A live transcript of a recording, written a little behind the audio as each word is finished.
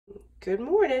Good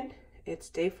morning. It's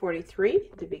day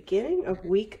 43, the beginning of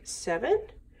week 7.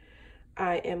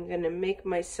 I am going to make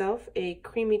myself a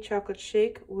creamy chocolate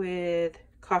shake with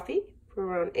coffee for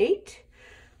around 8.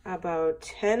 About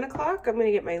 10 o'clock, I'm going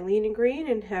to get my lean and green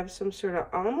and have some sort of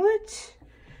omelet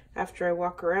after I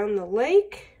walk around the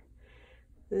lake.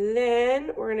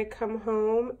 Then we're going to come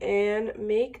home and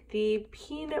make the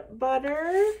peanut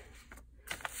butter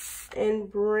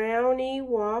and brownie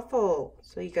waffle.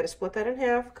 So you got to split that in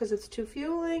half because it's 2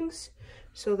 fuelings.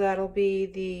 So that'll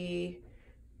be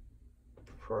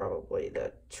probably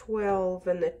the 12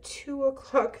 and the 2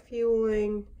 o'clock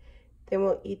fueling. Then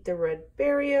we'll eat the red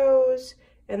Berrios.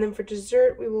 And then for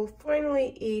dessert, we will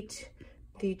finally eat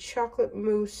the chocolate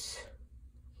mousse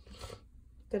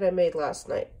that I made last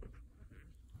night.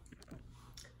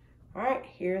 All right,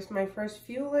 here's my first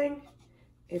fueling.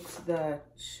 It's the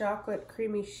chocolate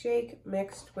creamy shake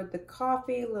mixed with the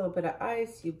coffee, a little bit of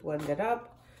ice. You blend it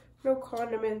up. No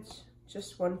condiments,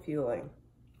 just 1 fueling.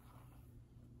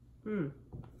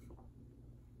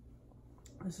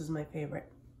 This is my favorite.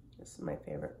 This is my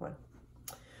favorite one.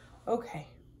 Okay,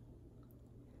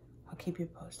 I'll keep you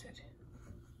posted.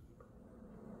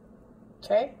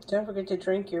 Okay, don't forget to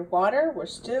drink your water. We're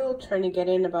still trying to get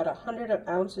in about 100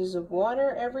 ounces of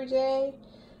water every day.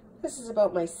 This is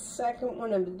about my second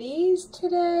one of these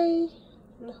today,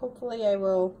 and hopefully I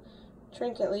will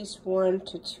drink at least 1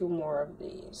 to 2 more of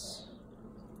these.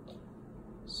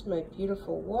 This is my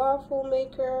beautiful waffle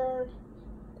maker.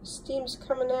 The steam's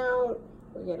coming out.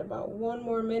 We got about 1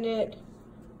 more minute.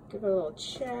 Give it a little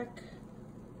check.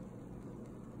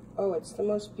 Oh, it's the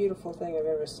most beautiful thing I've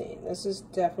ever seen. This is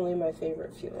definitely my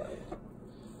favorite fueling.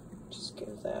 Just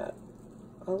give that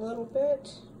a little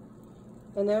bit.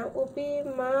 And that will be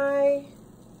my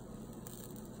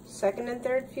second and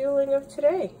third fueling of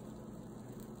today.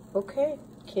 Okay,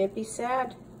 can't be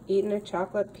sad eating a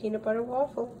chocolate peanut butter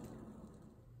waffle.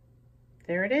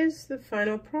 There it is, the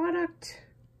final product.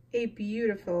 A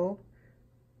beautiful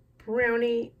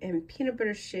brownie and peanut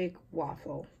butter shake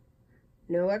waffle.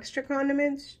 No extra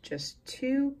condiments, just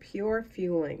 2 pure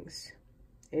fuelings.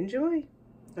 Enjoy.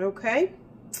 Okay,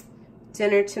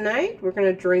 dinner tonight, we're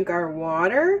gonna drink our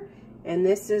water. And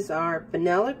this is our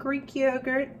vanilla Greek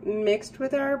yogurt mixed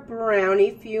with our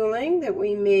brownie fueling that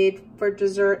we made for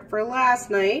dessert for last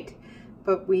night,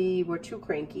 but we were too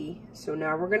cranky. So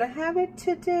now we're gonna have it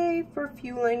today for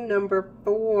fueling number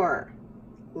 4.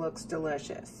 Looks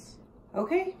delicious.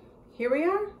 Okay, here we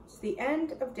are. It's the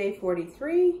end of day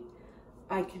 43.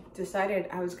 I decided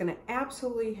I was gonna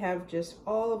absolutely have just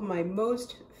all of my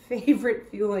most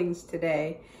favorite fuelings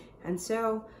today. And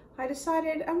so I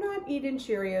decided I'm not eating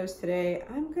Cheerios today.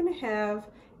 I'm gonna have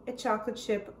a chocolate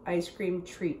chip ice cream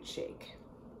treat shake.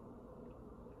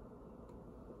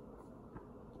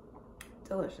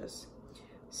 Delicious.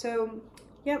 So,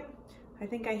 yep, I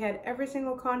think I had every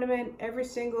single condiment, every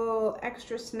single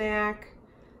extra snack.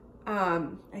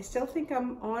 I still think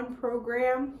I'm on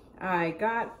program. I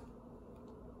got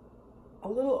a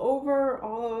little over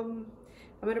all of them.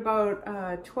 I'm at about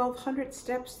 1,200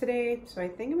 steps today, so I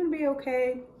think I'm gonna be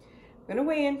okay. I'm gonna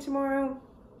weigh in tomorrow.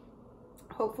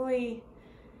 Hopefully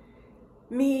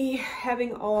me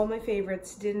having all my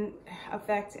favorites didn't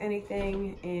affect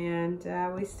anything, and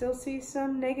we still see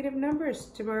some negative numbers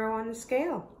tomorrow on the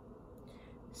scale.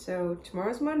 So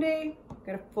tomorrow's Monday,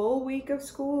 got a full week of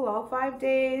school, all 5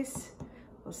 days.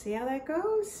 We'll see how that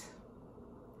goes.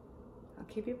 I'll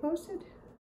keep you posted.